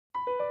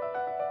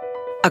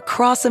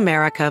Across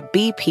America,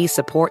 BP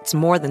supports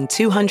more than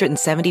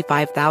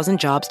 275,000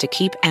 jobs to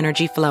keep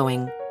energy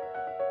flowing.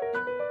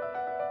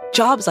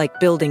 Jobs like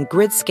building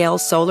grid-scale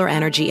solar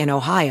energy in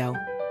Ohio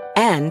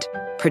and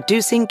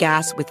producing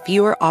gas with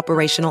fewer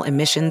operational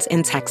emissions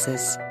in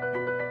Texas.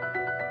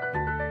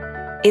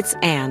 It's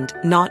and,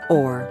 not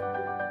or.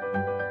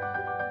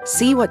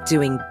 See what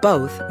doing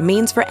both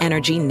means for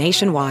energy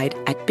nationwide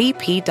at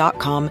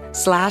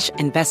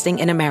bp.com/investing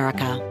in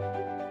America.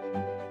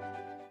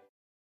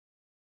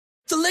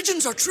 The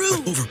legends are true.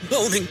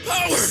 Overwhelming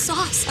power! The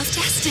sauce of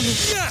destiny.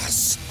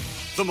 Yes!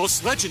 The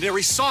most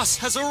legendary sauce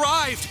has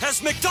arrived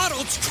as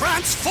McDonald's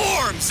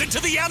transforms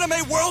into the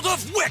anime world of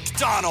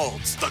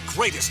WickDonald's. The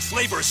greatest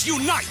flavors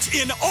unite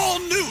in all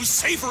new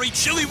savory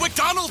chili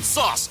McDonald's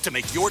sauce to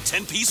make your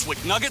 10-piece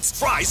Wick Nuggets,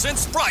 fries, and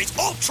Sprite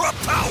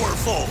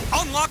ultra-powerful.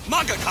 Unlock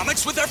manga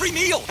comics with every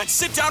meal and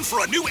sit down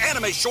for a new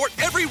anime short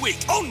every week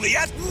only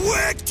at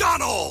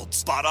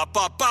WickDonald's.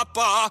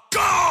 Ba-da-ba-ba-ba,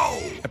 go!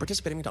 At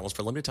participating McDonald's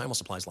for a limited time while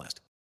supplies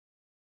last.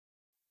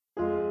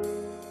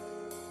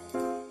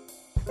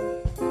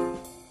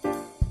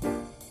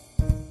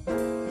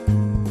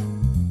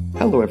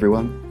 Hello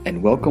everyone,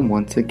 and welcome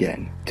once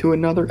again to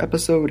another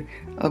episode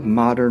of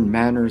Modern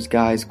Manners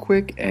Guy's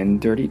quick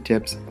and dirty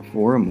tips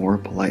for a more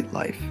polite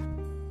life.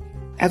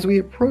 As we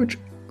approach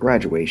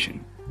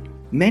graduation,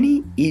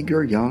 many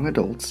eager young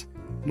adults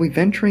will be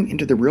venturing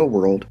into the real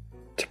world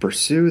to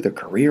pursue the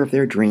career of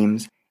their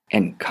dreams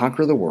and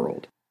conquer the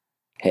world.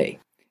 Hey,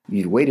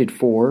 you've waited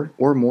 4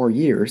 or more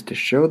years to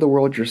show the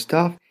world your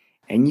stuff,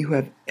 and you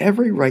have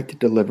every right to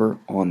deliver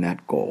on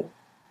that goal.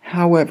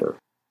 However,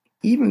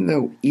 even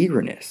though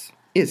eagerness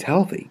is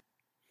healthy,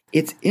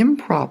 it's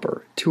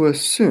improper to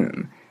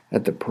assume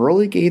that the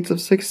pearly gates of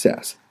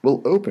success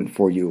will open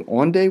for you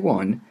on day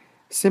one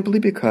simply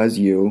because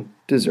you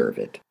deserve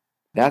it.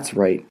 That's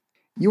right,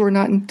 you are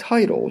not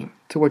entitled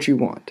to what you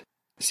want.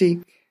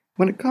 See,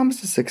 when it comes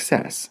to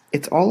success,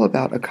 it's all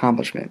about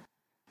accomplishment,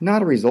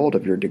 not a result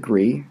of your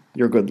degree,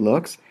 your good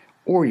looks,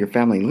 or your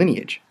family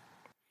lineage.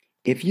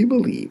 If you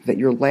believe that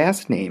your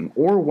last name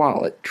or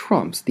wallet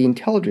trumps the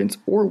intelligence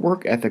or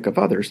work ethic of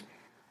others,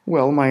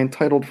 well, my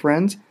entitled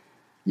friends,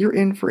 you're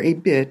in for a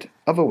bit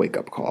of a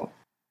wake-up call.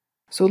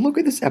 So look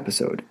at this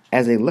episode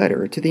as a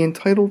letter to the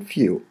entitled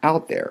few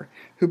out there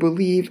who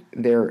believe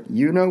their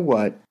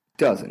you-know-what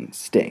doesn't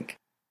stink.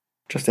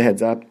 Just a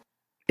heads up,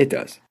 it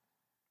does.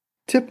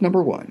 Tip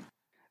number 1.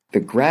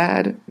 The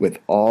grad with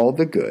all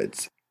the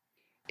goods.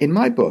 In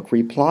my book,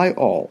 Reply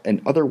All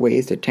and Other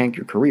Ways to Tank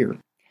Your Career,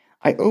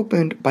 I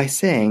opened by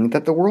saying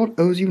that the world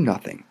owes you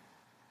nothing.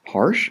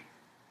 Harsh?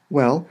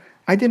 Well,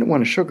 I didn't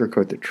want to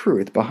sugarcoat the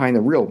truth behind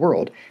the real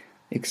world,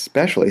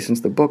 especially since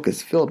the book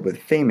is filled with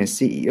famous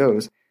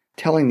CEOs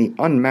telling the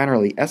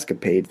unmannerly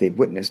escapades they've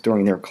witnessed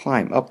during their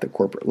climb up the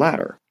corporate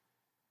ladder.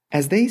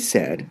 As they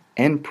said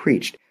and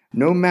preached,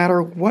 no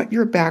matter what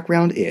your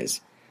background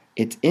is,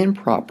 it's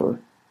improper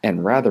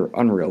and rather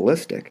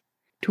unrealistic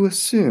to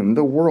assume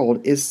the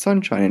world is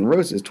sunshine and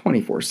roses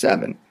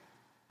 24/7.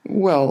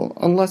 Well,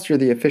 unless you're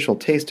the official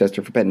taste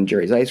tester for Ben &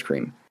 Jerry's ice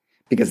cream,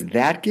 because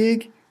that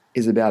gig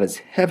is about as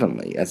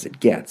heavenly as it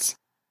gets.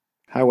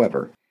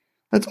 However,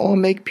 let's all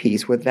make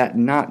peace with that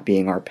not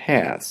being our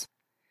paths.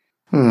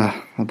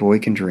 A boy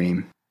can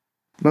dream.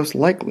 Most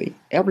likely,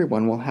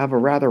 everyone will have a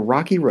rather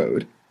rocky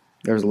road,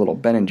 there's a little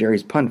Ben &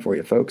 Jerry's pun for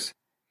you folks,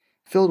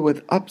 filled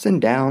with ups and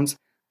downs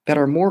that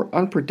are more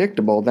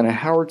unpredictable than a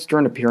Howard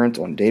Stern appearance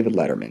on David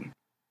Letterman.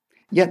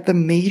 Yet the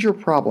major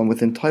problem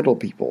with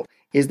entitled people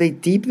is they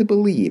deeply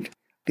believe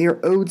they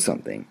are owed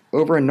something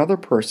over another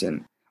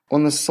person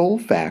on the sole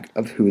fact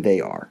of who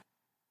they are.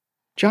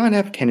 John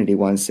F. Kennedy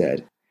once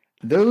said,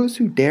 "Those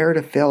who dare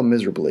to fail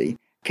miserably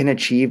can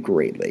achieve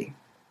greatly."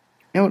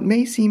 Now it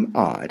may seem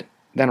odd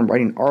that I'm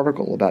writing an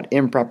article about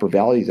improper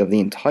values of the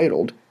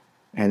entitled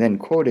and then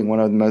quoting one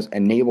of the most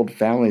enabled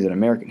families in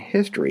American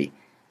history,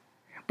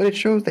 but it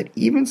shows that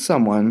even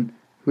someone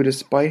who,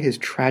 despite his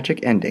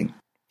tragic ending,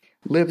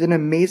 lived an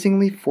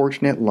amazingly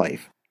fortunate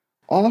life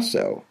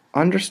also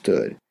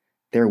understood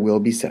there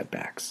will be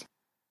setbacks.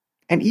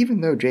 And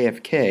even though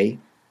JFK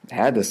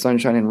had the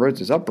sunshine and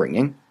roses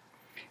upbringing,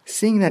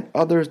 seeing that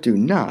others do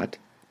not,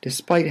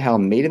 despite how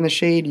made in the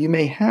shade you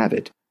may have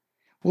it,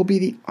 will be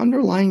the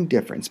underlying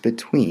difference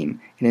between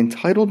an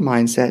entitled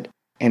mindset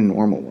and a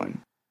normal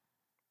one.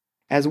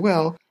 As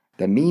well,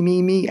 the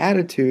me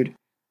attitude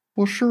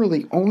will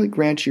surely only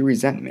grant you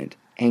resentment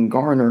and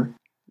garner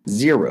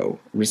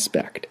zero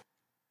respect.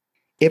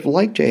 If,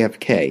 like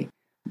JFK,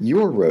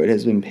 your road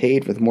has been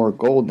paved with more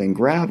gold than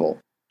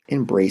gravel,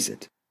 embrace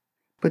it.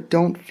 But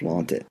don't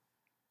flaunt it.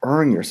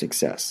 Earn your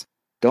success.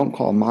 Don't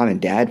call mom and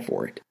dad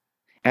for it.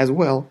 As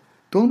well,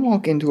 don't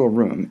walk into a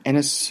room and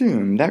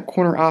assume that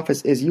corner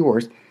office is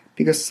yours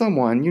because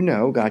someone you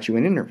know got you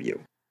an interview.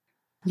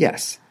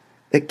 Yes,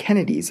 the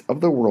Kennedys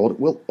of the world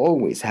will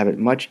always have it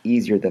much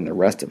easier than the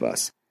rest of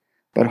us,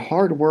 but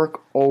hard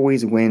work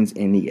always wins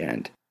in the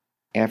end.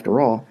 After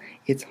all,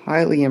 it's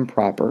highly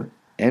improper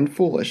and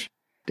foolish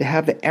to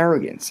have the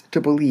arrogance to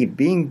believe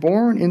being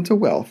born into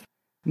wealth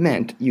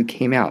meant you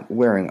came out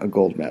wearing a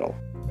gold medal.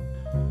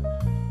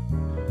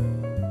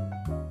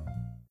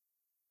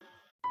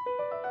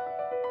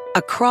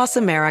 Across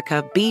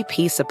America,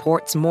 BP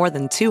supports more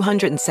than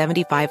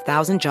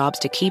 275,000 jobs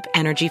to keep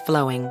energy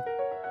flowing.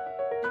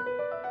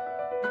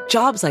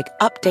 Jobs like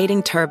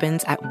updating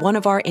turbines at one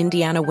of our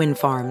Indiana wind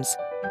farms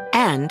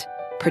and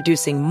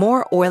producing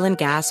more oil and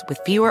gas with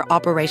fewer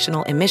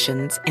operational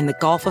emissions in the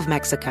Gulf of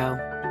Mexico.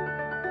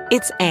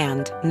 It's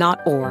and, not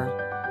or.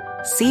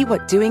 See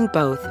what doing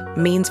both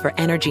means for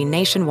energy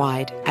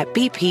nationwide at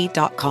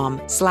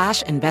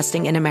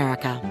bp.com/investing in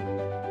America.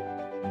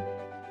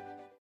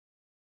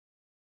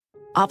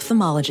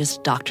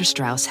 Ophthalmologist Dr.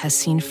 Strauss has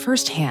seen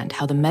firsthand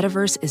how the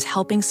metaverse is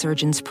helping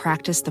surgeons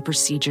practice the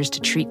procedures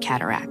to treat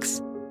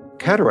cataracts.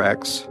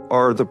 Cataracts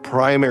are the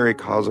primary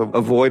cause of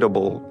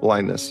avoidable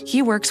blindness.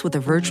 He works with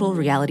a virtual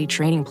reality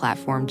training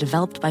platform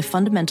developed by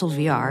Fundamental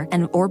VR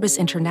and Orbis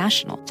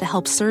International to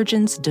help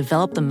surgeons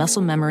develop the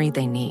muscle memory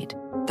they need.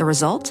 The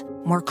result?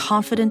 More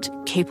confident,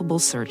 capable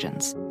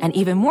surgeons. And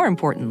even more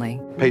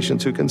importantly,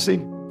 Patients who can see.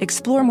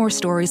 explore more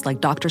stories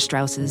like Dr.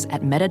 Strauss's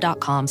at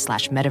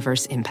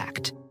meta.com/metaverse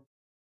impact.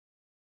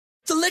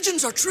 The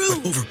legends are true.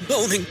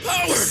 Overwhelming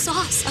power! The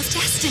sauce of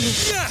destiny.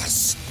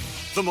 Yes!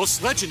 The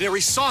most legendary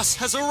sauce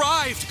has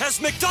arrived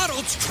as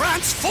McDonald's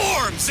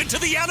transforms into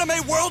the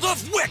anime world of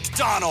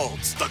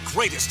WickDonald's. The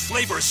greatest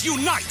flavors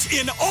unite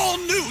in all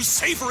new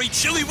savory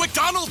chili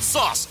McDonald's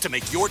sauce to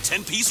make your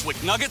 10-piece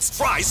Wick Nuggets,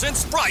 fries, and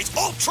Sprite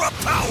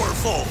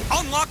ultra-powerful.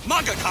 Unlock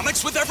manga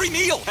comics with every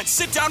meal and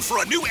sit down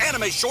for a new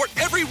anime short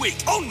every week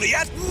only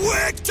at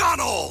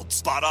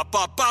WickDonald's.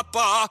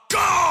 Ba-da-ba-ba-ba,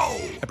 go!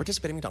 At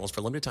participating McDonald's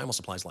for a limited time while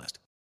supplies last.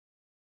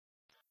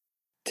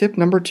 Tip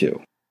number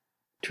 2.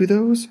 To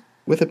those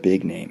with a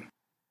big name.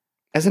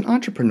 As an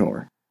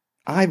entrepreneur,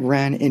 I've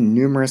ran in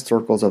numerous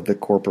circles of the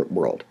corporate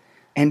world,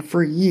 and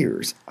for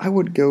years I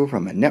would go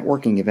from a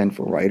networking event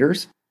for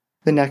writers,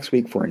 the next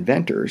week for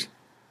inventors,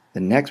 the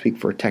next week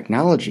for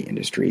technology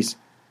industries,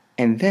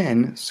 and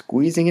then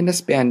squeezing into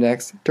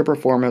spandex to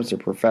perform as a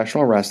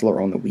professional wrestler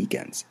on the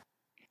weekends.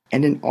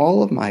 And in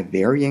all of my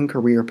varying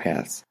career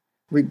paths,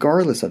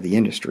 regardless of the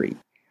industry,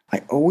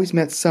 I always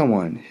met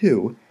someone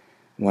who,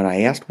 when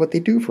I asked what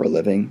they do for a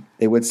living,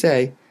 they would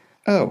say,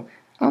 "Oh,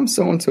 I'm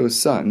so-and-so's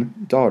son,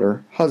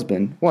 daughter,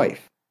 husband,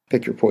 wife.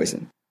 Pick your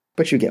poison.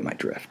 But you get my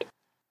drift."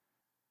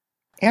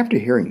 After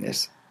hearing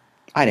this,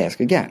 I'd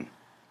ask again,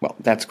 "Well,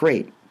 that's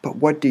great, but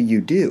what do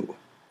you do?"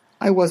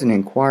 I wasn't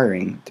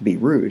inquiring to be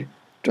rude,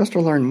 just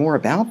to learn more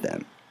about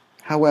them.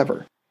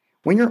 However,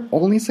 when your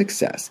only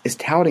success is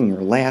touting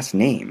your last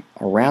name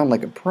around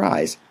like a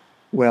prize,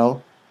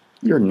 well,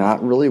 you're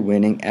not really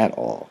winning at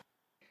all.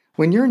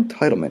 When your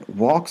entitlement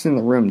walks in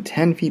the room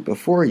 10 feet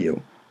before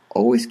you,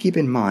 always keep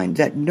in mind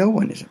that no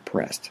one is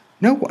impressed.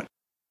 No one.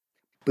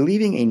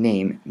 Believing a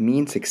name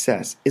means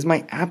success is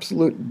my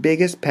absolute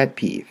biggest pet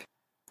peeve,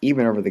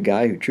 even over the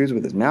guy who chews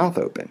with his mouth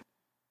open.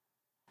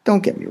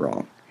 Don't get me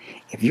wrong.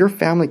 If your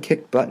family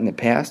kicked butt in the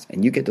past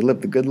and you get to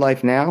live the good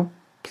life now,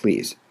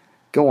 please,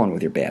 go on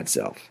with your bad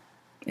self.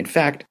 In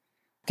fact,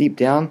 deep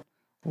down,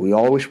 we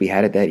all wish we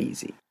had it that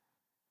easy.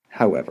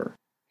 However,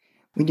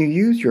 when you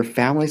use your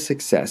family's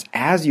success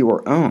as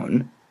your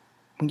own,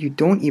 when you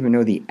don't even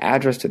know the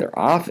address to their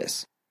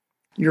office,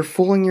 you're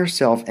fooling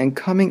yourself and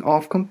coming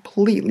off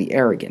completely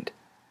arrogant.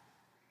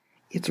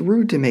 It's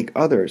rude to make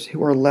others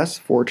who are less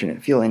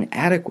fortunate feel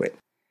inadequate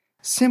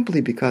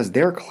simply because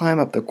their climb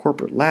up the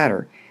corporate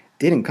ladder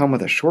didn't come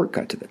with a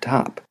shortcut to the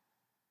top.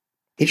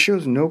 It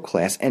shows no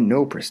class and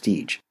no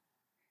prestige.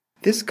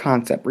 This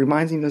concept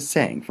reminds me of a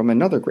saying from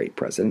another great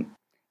president,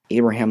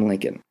 Abraham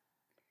Lincoln.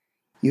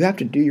 You have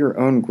to do your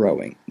own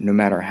growing, no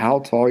matter how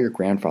tall your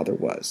grandfather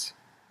was.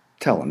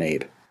 Tell him,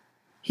 Abe.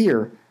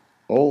 Here,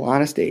 old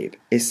honest Abe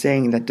is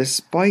saying that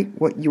despite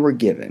what you were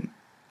given,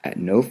 at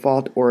no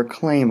fault or a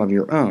claim of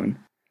your own,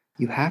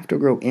 you have to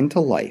grow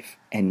into life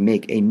and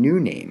make a new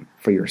name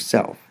for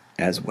yourself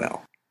as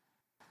well.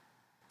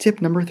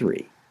 Tip number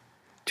 3.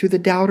 To the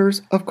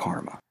doubters of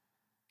karma.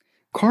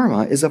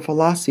 Karma is a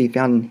philosophy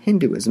found in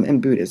Hinduism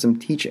and Buddhism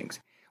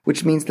teachings,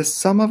 which means the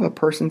sum of a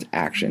person's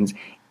actions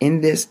in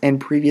this and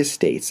previous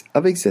states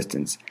of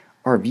existence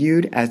are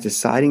viewed as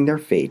deciding their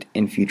fate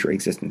in future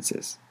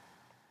existences.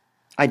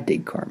 I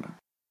dig karma.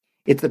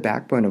 It's the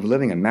backbone of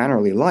living a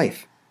mannerly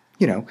life.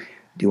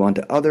 Do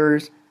unto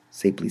others,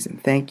 say please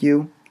and thank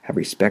you, have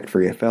respect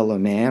for your fellow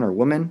man or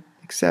woman,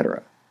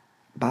 etc.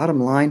 Bottom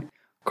line,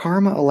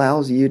 karma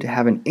allows you to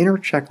have an inner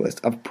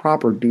checklist of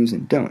proper do's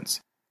and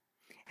don'ts.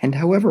 And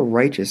however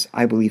righteous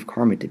I believe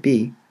karma to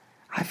be,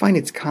 I find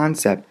its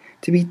concept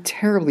to be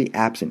terribly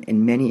absent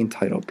in many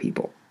entitled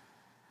people.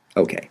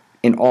 Okay,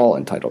 in all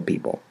entitled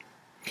people.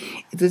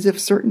 It's as if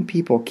certain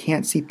people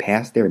can't see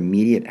past their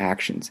immediate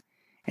actions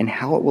and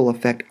how it will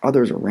affect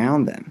others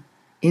around them,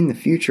 in the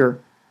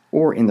future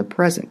or in the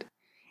present,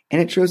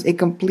 and it shows a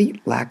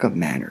complete lack of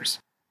manners.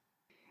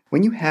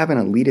 When you have an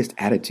elitist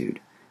attitude,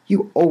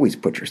 you always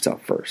put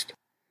yourself first.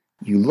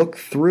 You look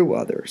through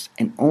others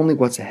and only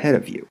what's ahead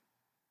of you.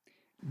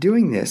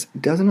 Doing this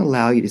doesn't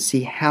allow you to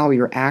see how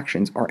your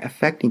actions are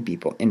affecting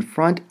people in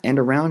front and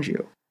around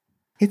you.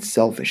 It's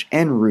selfish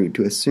and rude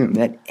to assume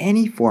that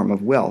any form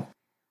of wealth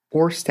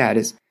or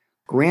status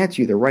grants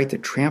you the right to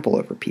trample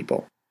over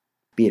people,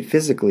 be it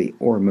physically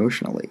or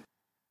emotionally.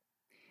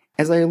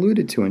 As I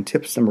alluded to in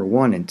tips number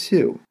 1 and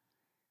 2,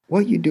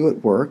 what you do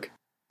at work,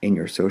 in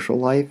your social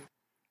life,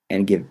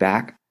 and give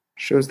back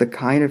shows the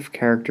kind of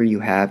character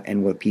you have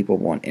and what people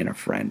want in a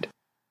friend.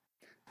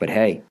 But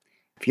hey,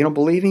 if you don't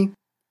believe me,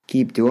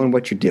 keep doing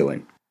what you're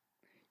doing.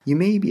 You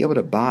may be able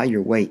to buy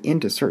your way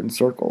into certain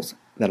circles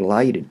that allow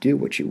you to do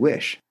what you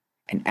wish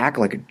and act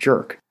like a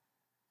jerk,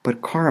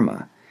 but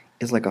karma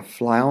is like a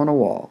fly on a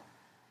wall,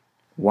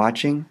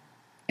 watching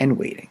and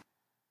waiting.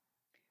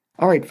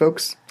 Alright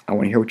folks, I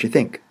want to hear what you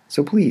think,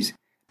 so please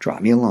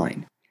drop me a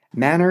line.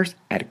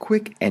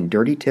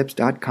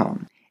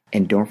 manners@quickanddirtytips.com,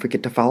 and don't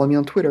forget to follow me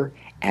on Twitter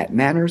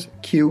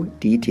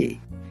 @mannersqdt.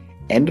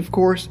 And of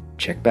course,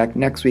 check back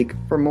next week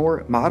for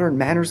more modern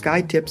manners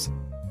guide tips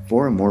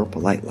for a more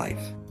polite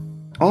life.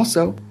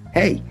 Also,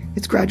 hey,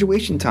 it's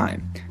graduation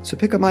time, so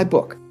pick up my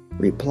book,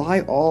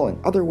 Reply All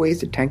and Other Ways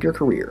to Tank Your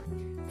Career,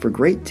 for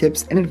great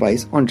tips and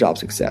advice on job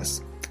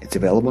success. It's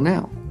available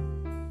now.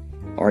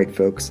 Alright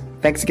folks,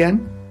 thanks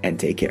again, and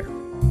take care.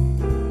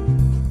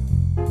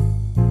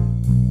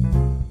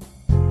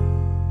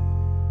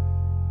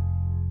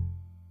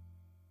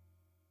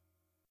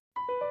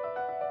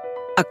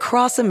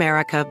 Across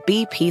America,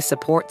 BP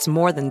supports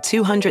more than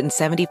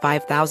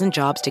 275,000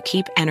 jobs to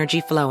keep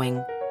energy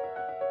flowing.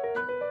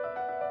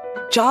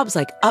 Jobs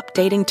like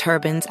updating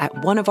turbines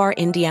at one of our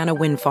Indiana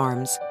wind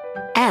farms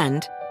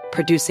and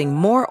producing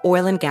more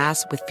oil and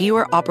gas with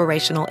fewer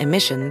operational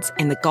emissions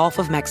in the Gulf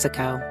of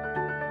Mexico.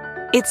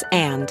 It's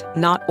and,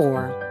 not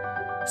or.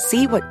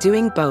 See what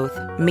doing both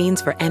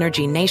means for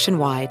energy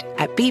nationwide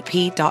at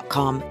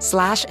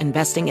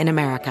bp.com/investing in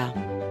America.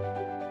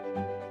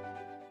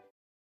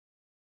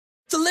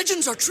 The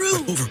legends are true.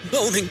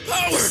 Overwhelming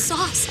power! The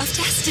sauce of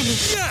destiny.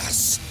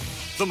 Yes!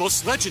 The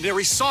most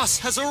legendary sauce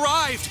has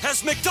arrived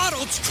as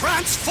McDonald's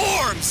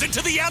transforms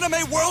into the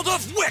anime world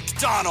of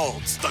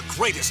WickDonald's. The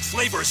greatest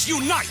flavors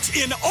unite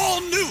in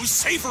all new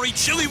savory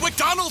chili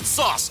McDonald's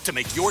sauce to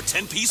make your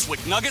 10-piece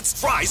Wick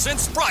Nuggets, fries, and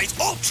Sprite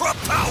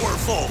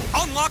ultra-powerful.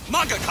 Unlock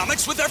manga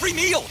comics with every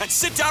meal and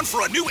sit down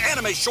for a new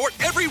anime short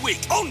every week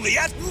only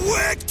at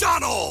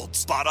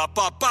WickDonald's.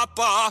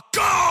 Ba-da-ba-ba-ba,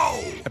 go!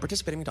 At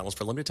participating McDonald's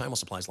for a limited time while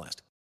supplies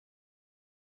last.